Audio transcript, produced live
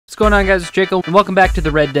going on, guys? It's Jaco, and welcome back to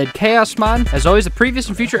the Red Dead Chaos mod. As always, the previous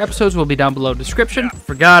and future episodes will be down below in the description.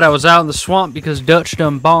 Forgot I was out in the swamp because Dutch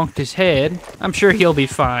done bonked his head. I'm sure he'll be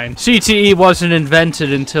fine. CTE wasn't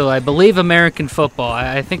invented until, I believe, American football.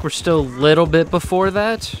 I think we're still a little bit before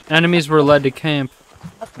that. Enemies were led to camp.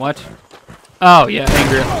 What? Oh, yeah,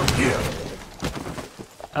 angry.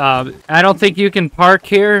 I don't think you can park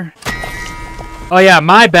here. Oh yeah,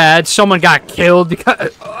 my bad. Someone got killed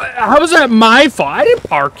because... how was that my fault? I didn't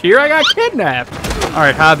park here. I got kidnapped.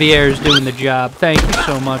 Alright, Javier is doing the job. Thank you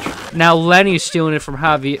so much. Now Lenny's stealing it from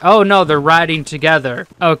Javier. Oh no, they're riding together.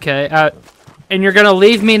 Okay, and you're gonna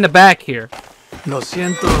leave me in the back here. Lo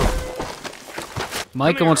siento.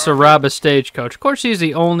 Micah wants to rob a stagecoach. Of course, he's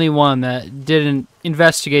the only one that didn't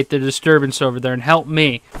investigate the disturbance over there and help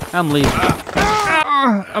me. I'm leaving.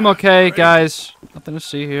 I'm okay, guys. Nothing to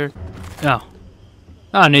see here. No.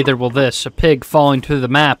 Ah, neither will this. A pig falling through the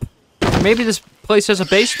map. Maybe this place has a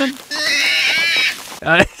basement?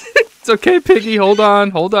 It's okay, piggy. Hold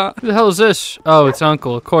on, hold on. Who the hell is this? Oh, it's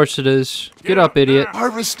Uncle. Of course it is. Get up, idiot.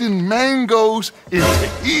 Harvesting mangoes in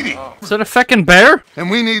Tahiti. Is that a feckin' bear?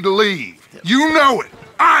 And we need to leave. You know it.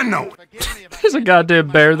 I know it. There's a goddamn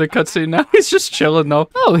bear in the cutscene now. He's just chilling, though.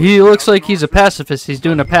 Oh, he looks like he's a pacifist. He's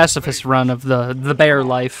doing a pacifist run of the bear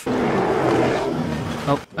life.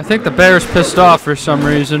 Oh, I think the bear's pissed off for some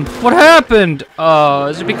reason. What happened?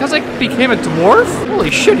 Is it because I became a dwarf? Holy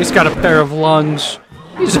shit, he's got a pair of lungs.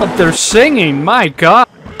 He's up there singing, my god.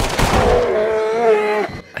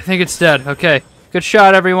 I think it's dead, okay. Good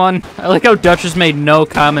shot, everyone. I like how Dutch has made no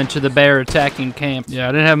comment to the bear attacking camp. Yeah,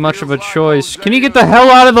 I didn't have much of a choice. Can you get the hell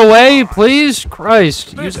out of the way, please?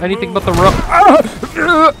 Christ, use anything but the rope.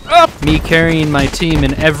 Me carrying my team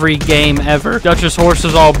in every game ever. Dutch's horse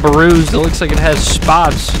is all bruised. It looks like it has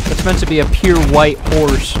spots. It's meant to be a pure white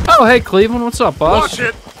horse. Oh, hey, Cleveland, what's up, boss? Watch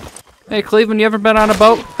it. Hey, Cleveland, you ever been on a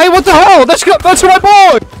boat? Hey, what the hell? That's my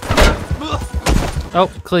boy! Oh,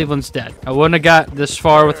 Cleveland's dead. I wouldn't have got this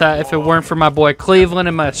far with that if it weren't for my boy Cleveland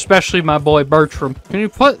and especially my boy Bertram. Can you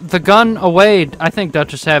put the gun away? I think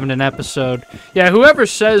Dutch is having an episode. Yeah, whoever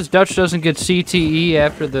says Dutch doesn't get CTE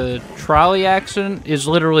after the trolley accident is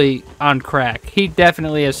literally on crack. He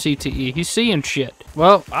definitely has CTE. He's seeing shit.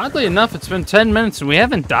 Well, oddly enough, it's been 10 minutes and we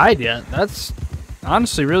haven't died yet. That's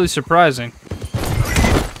honestly really surprising.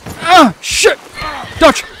 Ah, shit!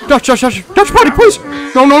 Dutch, buddy, please!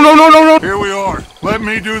 No. Here we are. Let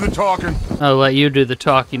me do the talking. I'll let you do the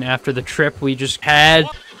talking after the trip we just had.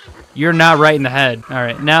 You're not right in the head. All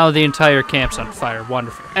right, now the entire camp's on fire.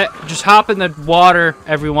 Wonderful. Just hop in the water,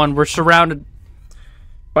 everyone. We're surrounded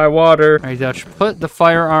by water. All right, Dutch, put the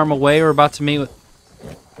firearm away. We're about to meet with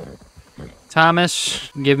Thomas.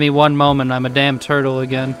 Give me one moment. I'm a damn turtle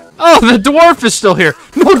again. Oh, the dwarf is still here.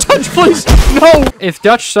 No, Dutch, please. No. If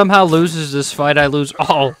Dutch somehow loses this fight, I lose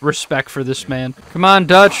all respect for this man. Come on,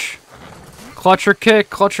 Dutch. Clutch or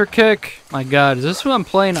kick, clutch or kick. My god, is this who I'm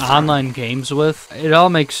playing online games with? It all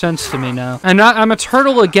makes sense to me now. And I'm a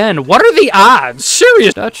turtle again. What are the odds?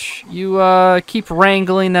 Serious. Dutch, you keep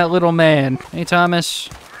wrangling that little man. Hey, Thomas.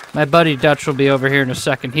 My buddy Dutch will be over here in a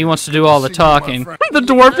second. He wants to do all the talking. The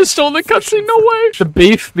dwarf is still in the cutscene, no way! The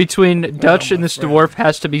beef between Dutch and this dwarf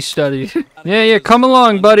has to be studied. Yeah, come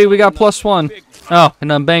along, buddy. We got +1. Oh,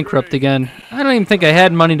 and I'm bankrupt again. I don't even think I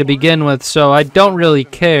had money to begin with, so I don't really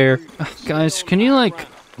care. Guys, can you, like,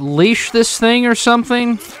 leash this thing or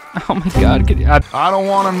something? Oh my god, I don't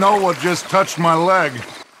want to know what just touched my leg.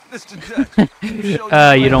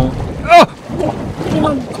 You don't... Oh!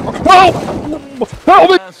 Help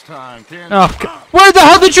me! Oh, God. Where the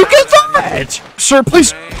hell did you get that? Sir,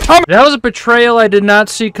 please, Tommy. That was a betrayal I did not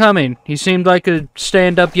see coming. He seemed like a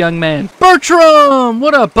stand-up young man. Bertram!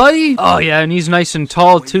 What up, buddy? Oh, yeah, and he's nice and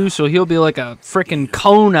tall, too, so he'll be like a freaking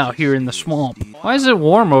cone out here in the swamp. Why is it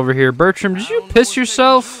warm over here? Bertram, did you piss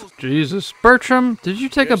yourself? Jesus. Bertram, did you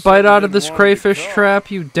take a bite out of this crayfish trap,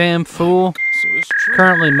 you damn fool?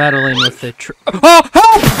 Currently meddling with it. Oh, help!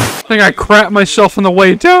 I think I crapped myself on the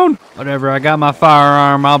way down. Whatever, I got my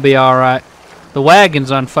firearm. I'll be alright. The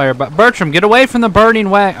wagon's on fire, but Bertram, get away from the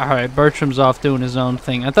burning wagon. Alright, Bertram's off doing his own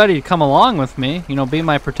thing. I thought he'd come along with me, you know, be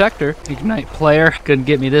my protector. Ignite player. Couldn't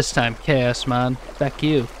get me this time. Chaos, man. Back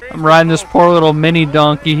you. I'm riding this poor little mini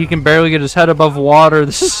donkey. He can barely get his head above water.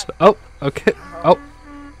 This is... Oh, okay. Oh.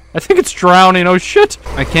 I think it's drowning. Oh, shit.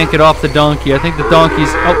 I can't get off the donkey. I think the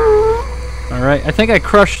donkey's... Oh. Alright, I think I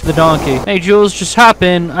crushed the donkey. Hey, Jules, just hop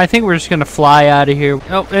in. I think we're just gonna fly out of here.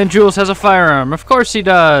 Oh, and Jules has a firearm. Of course he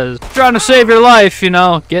does. Trying to save your life, you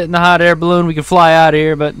know. Get in the hot air balloon, we can fly out of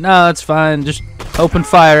here, but no, it's fine. Just open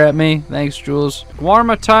fire at me. Thanks, Jules.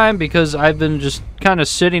 Warm-up time because I've been just kind of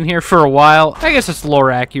sitting here for a while. I guess it's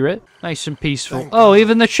lore accurate. Nice and peaceful. Oh,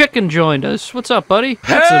 even the chicken joined us. What's up, buddy?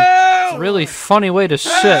 That's a really funny way to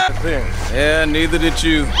sit. Yeah, neither did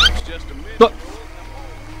you. But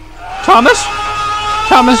Thomas?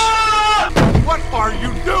 Thomas? What are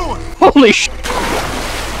you doing? Holy sh!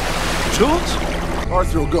 Jules?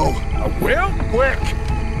 Arthur will go. I will? Quick.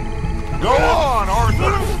 Go on,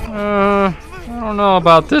 Arthur. I don't know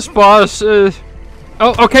about this, boss. Oh,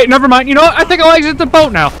 okay, never mind. You know what? I think I'll exit the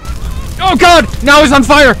boat now. Oh, God! Now he's on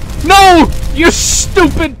fire! No! You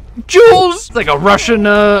stupid Jules! It's like a Russian,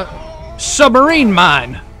 submarine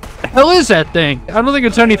mine. The hell is that thing? I don't think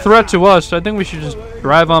it's any threat to us. I think we should just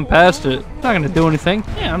drive on past it. It's not gonna do anything.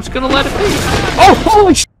 Yeah, I'm just gonna let it be. Oh,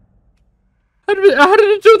 holy sh! How did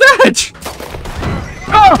it do that?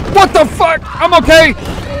 Oh, what the fuck? I'm okay.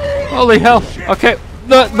 Holy hell. Okay,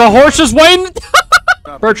 the horse is waiting.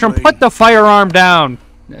 Bertram, put the firearm down.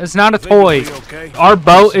 It's not a toy. Our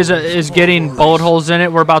boat is getting bullet holes in it.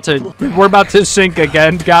 We're about to sink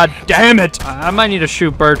again. God damn it! I might need to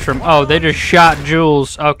shoot Bertram. Oh, they just shot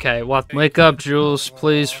Jules. Okay, well, wake up, Jules,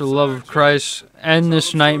 please, for the love of Christ. End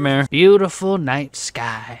this nightmare. Beautiful night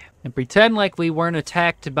sky. And pretend like we weren't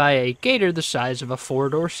attacked by a gator the size of a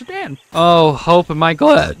 4-door sedan. Oh, Hope, am I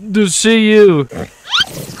glad to see you.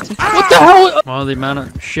 What the hell? Well, the amount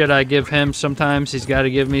of shit I give him, sometimes he's got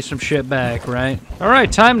to give me some shit back, right? All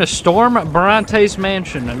right, time to storm Bronte's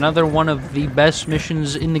mansion. Another one of the best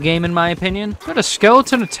missions in the game, in my opinion. Is that a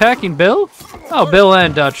skeleton attacking Bill? Oh, Bill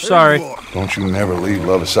and Dutch, sorry. Don't you never leave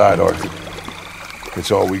love aside, Arthur.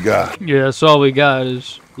 It's all we got. Yeah, that's all we got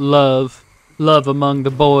is love. Love among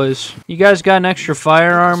the boys. You guys got an extra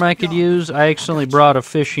firearm I could use? I accidentally brought a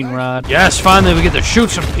fishing rod. Yes, finally we get to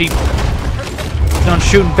shoot some people. Done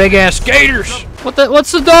shooting big-ass gators.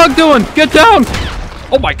 What's the dog doing? Get down!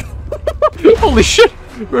 Oh my god. Holy shit.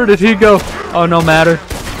 Where did he go? Oh, no matter.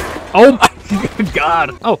 Oh my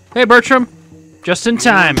god. Oh, hey Bertram. Just in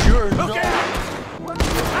time.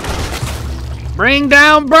 Bring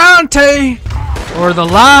down Bronte, or the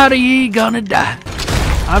lot of ye gonna die.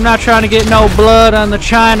 I'm not trying to get no blood on the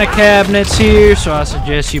china cabinets here, so I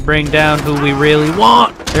suggest you bring down who we really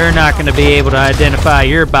want. They're not going to be able to identify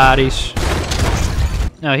your bodies.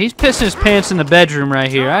 No, he's pissing his pants in the bedroom right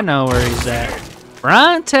here. I know where he's at.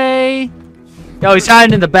 Bronte! Oh, he's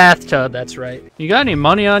hiding in the bathtub, that's right. You got any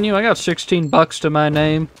money on you? I got 16 bucks to my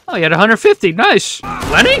name. Oh, you had 150. Nice.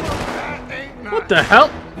 Lenny? What the hell?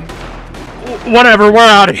 Whatever, we're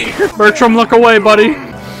out of here. Bertram, look away, buddy.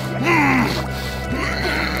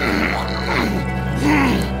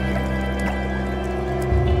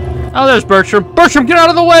 Oh, there's Bertram. Bertram, get out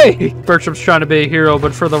of the way! Bertram's trying to be a hero,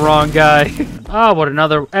 but for the wrong guy. Oh, what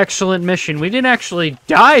another excellent mission. We didn't actually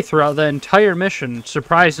die throughout the entire mission,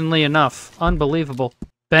 surprisingly enough. Unbelievable.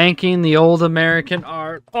 Banking the old American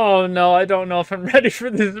art. Oh no, I don't know if I'm ready for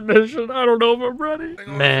this mission. I don't know if I'm ready.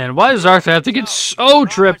 Man, why does Arthur have to get so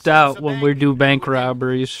tripped out when we do bank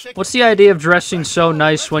robberies? What's the idea of dressing so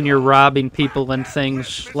nice when you're robbing people and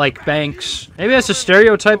things like banks? Maybe that's a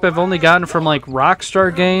stereotype I've only gotten from like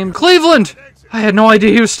Rockstar games. Cleveland! I had no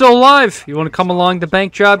idea he was still alive. You want to come along the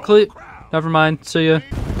bank job, Never mind, see ya.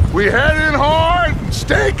 We head in hard and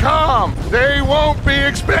stay calm. They won't be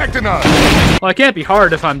expecting us. Well, it can't be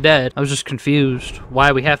hard if I'm dead. I was just confused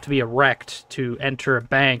why we have to be erect to enter a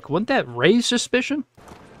bank. Wouldn't that raise suspicion?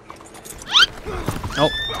 Oh.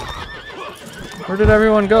 Where did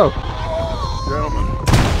everyone go? Gentlemen.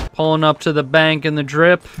 Pulling up to the bank in the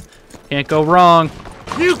drip. Can't go wrong.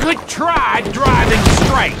 You could try driving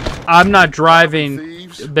straight. I'm not driving,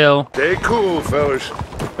 Bill. Stay cool, fellas.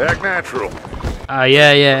 Act natural.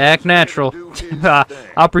 Yeah, act natural.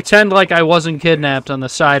 I'll pretend like I wasn't kidnapped on the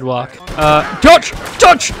sidewalk. Dutch!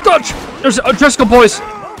 There's Driscoll boys!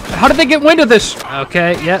 How did they get wind of this?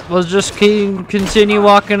 Okay, yeah, we'll just continue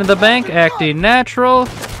walking to the bank, acting natural.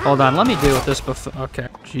 Hold on, let me deal with this before. Okay,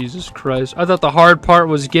 Jesus Christ. I thought the hard part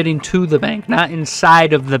was getting to the bank, not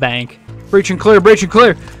inside of the bank. Breach and clear, breach and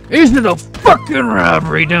clear. Isn't it a fucking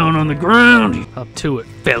robbery down on the ground? Up to it,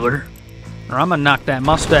 feller. Or I'm gonna knock that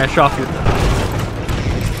mustache off your...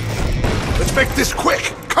 Let's make this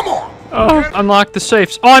quick. Come on. Oh, unlock the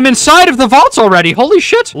safes. Oh, I'm inside of the vaults already. Holy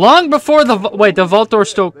shit. Long before the... Wait, the vault door's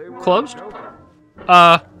still closed?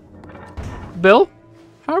 Bill?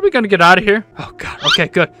 How are we gonna get out of here? Oh, God. Okay,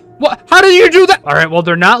 good. What? How did you do that? All right, well,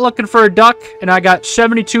 they're not looking for a duck, and I got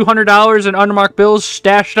 $7,200 in unmarked bills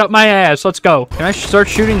stashed up my ass. Let's go. Can I start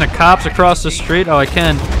shooting the cops across the street? Oh, I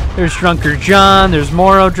can. There's Drunker John. There's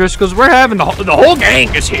Morrow Driscolls. We're having the whole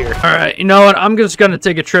gang is here. All right, you know what? I'm just going to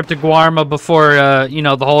take a trip to Guarma before, you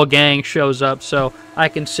know, the whole gang shows up, so I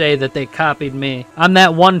can say that they copied me. I'm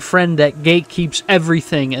that one friend that gatekeeps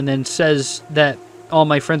everything and then says that all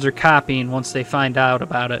my friends are copying once they find out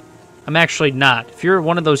about it. I'm actually not. If you're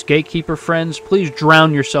one of those gatekeeper friends, please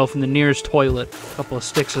drown yourself in the nearest toilet. A couple of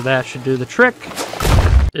sticks of that should do the trick.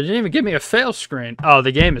 It didn't even give me a fail screen. Oh,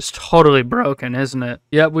 the game is totally broken, isn't it?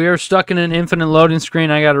 Yep, we are stuck in an infinite loading screen.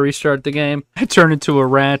 I gotta restart the game. I turned into a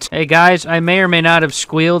rat. Hey guys, I may or may not have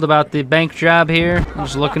squealed about the bank job here. I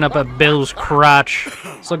was looking up at Bill's crotch.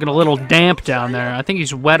 It's looking a little damp down there. I think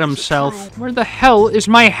he's wet himself. Where the hell is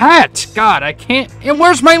my hat? God, I can't... And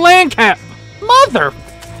where's my land cap? Mother...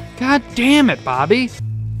 God damn it, Bobby.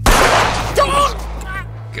 God.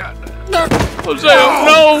 No. Hosea,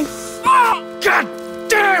 no! God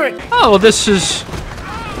damn it! Oh, well, this is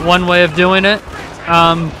one way of doing it.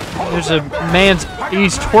 There's a man's...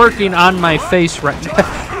 He's twerking on my face right now.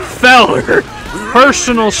 Feller!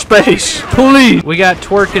 Personal space, please! We got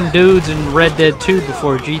twerking dudes in Red Dead 2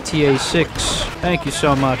 before GTA 6. Thank you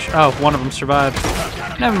so much. Oh, one of them survived.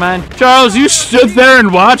 Never mind. Charles, you stood there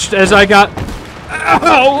and watched as I got...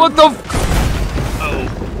 Oh, what the f... Oh.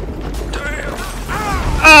 Damn.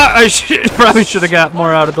 I probably should have got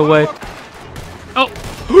more out of the way. Oh.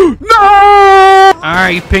 No!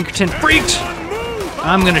 Alright, you Pinkerton freaks.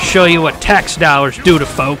 I'm gonna show you what tax dollars do to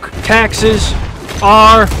folk. Taxes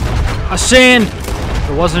are a sin. If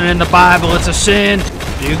it wasn't in the Bible, it's a sin.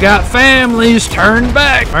 You got families, turn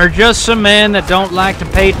back. Or just some men that don't like to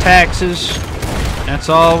pay taxes. That's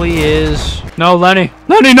all he is. No, Lenny.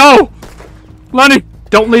 Lenny, no! Lenny,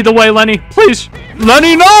 don't lead the way, Lenny. Please.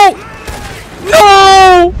 Lenny, no!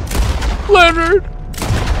 No! Leonard.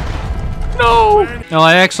 No. No,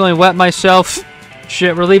 I accidentally wet myself.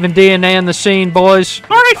 Shit, we're leaving DNA in the scene, boys.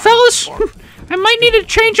 All right, fellas. I might need a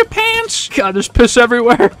change of pants. God, there's piss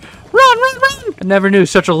everywhere. Run, run, run. I never knew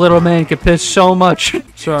such a little man could piss so much.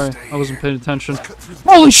 Sorry, I wasn't paying attention.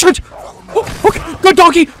 Holy shit. Oh, okay. Good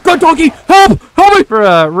doggy! Good doggy! Help! Help me! For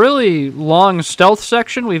a really long stealth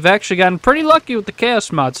section, we've actually gotten pretty lucky with the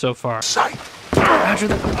chaos mod so far.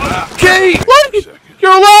 Okay! Lenny!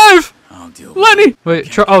 You're alive! Lenny! Wait,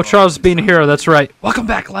 Charles is being a hero, that's right. Welcome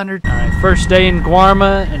back, Leonard. Alright, first day in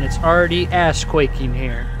Guarma, and it's already ass-quaking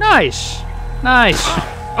here. Nice! Nice!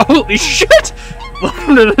 Holy shit!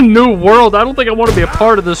 Welcome to the new world. I don't think I want to be a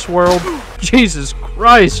part of this world. Jesus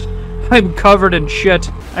Christ. I'm covered in shit.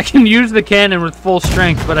 I can use the cannon with full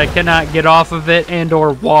strength, but I cannot get off of it and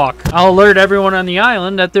or walk. I'll alert everyone on the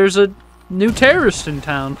island that there's a new terrorist in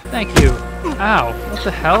town. Thank you. Ow. What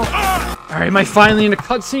the hell? Alright, am I finally in a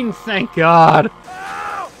cutscene? Thank God.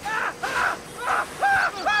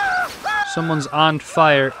 Someone's on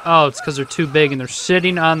fire. Oh, it's because they're too big and they're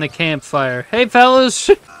sitting on the campfire. Hey, fellas.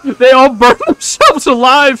 They all burn themselves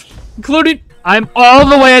alive, including... I'm all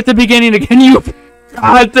the way at the beginning again. You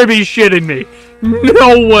got to be shitting me.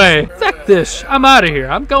 No way. Fuck this. I'm out of here.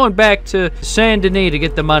 I'm going back to Saint Denis to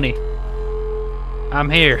get the money. I'm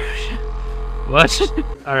here. What?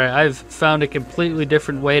 Alright, I've found a completely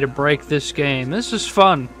different way to break this game. This is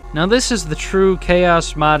fun. Now this is the true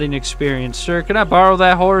chaos modding experience. Sir, can I borrow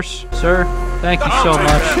that horse? Sir? Thank you so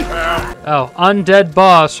much. Oh, undead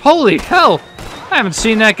boss. Holy hell! I haven't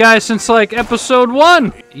seen that guy since, like, episode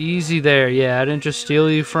 1. Easy there. Yeah, I didn't just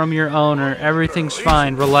steal you from your owner. Everything's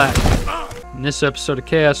fine. Relax. In this episode of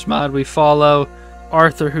Chaos Mod, we follow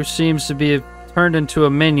Arthur, who seems to be turned into a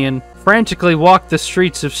minion, frantically walk the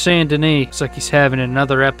streets of Saint Denis. Looks like he's having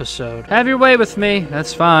another episode. Have your way with me.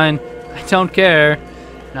 That's fine. I don't care.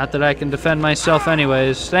 Not that I can defend myself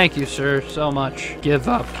anyways. Thank you, sir, so much. Give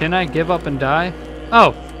up. Can I give up and die?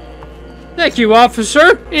 Oh. Thank you,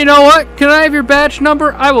 officer. You know what? Can I have your badge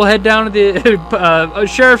number? I will head down to the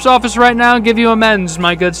sheriff's office right now and give you amends,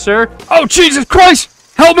 my good sir. Oh, Jesus Christ!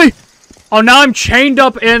 Help me! Oh, now I'm chained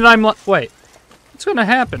up and I'm like... Wait. What's gonna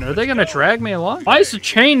happen? Are they gonna drag me along? Why is the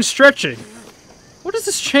chain stretching? What is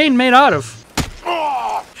this chain made out of?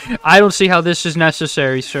 I don't see how this is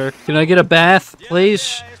necessary, sir. Can I get a bath,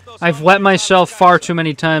 please? I've wet myself far too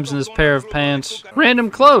many times in this pair of pants.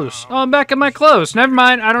 Random clothes. Oh, I'm back in my clothes. Never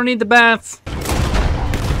mind. I don't need the bath.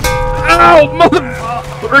 Ow! Mother...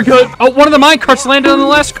 We're good. Oh, one of the minecarts landed on the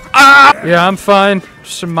last... Ah! Yeah, I'm fine.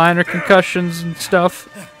 Just some minor concussions and stuff.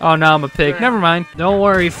 Oh, now I'm a pig. Never mind. Don't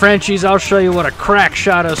worry, Frenchies. I'll show you what a crack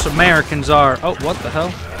shot us Americans are. Oh, what the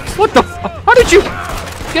hell? What the... How did you...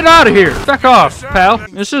 Get out of here! Back off, pal.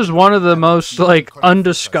 This is one of the most, like,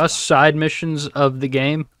 undiscussed side missions of the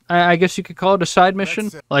game. I guess you could call it a side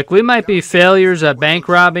mission. Like, we might be failures at bank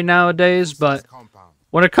robbing nowadays, but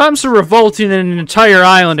when it comes to revolting an entire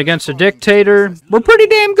island against a dictator, we're pretty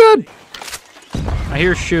damn good. I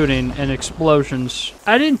hear shooting and explosions.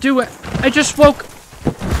 I didn't do it. I just woke...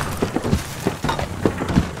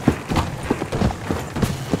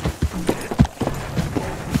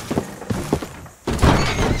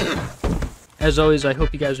 As always, I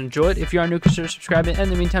hope you guys enjoyed. If you are new, consider subscribing. And in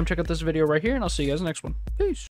the meantime, check out this video right here, and I'll see you guys in the next one. Peace.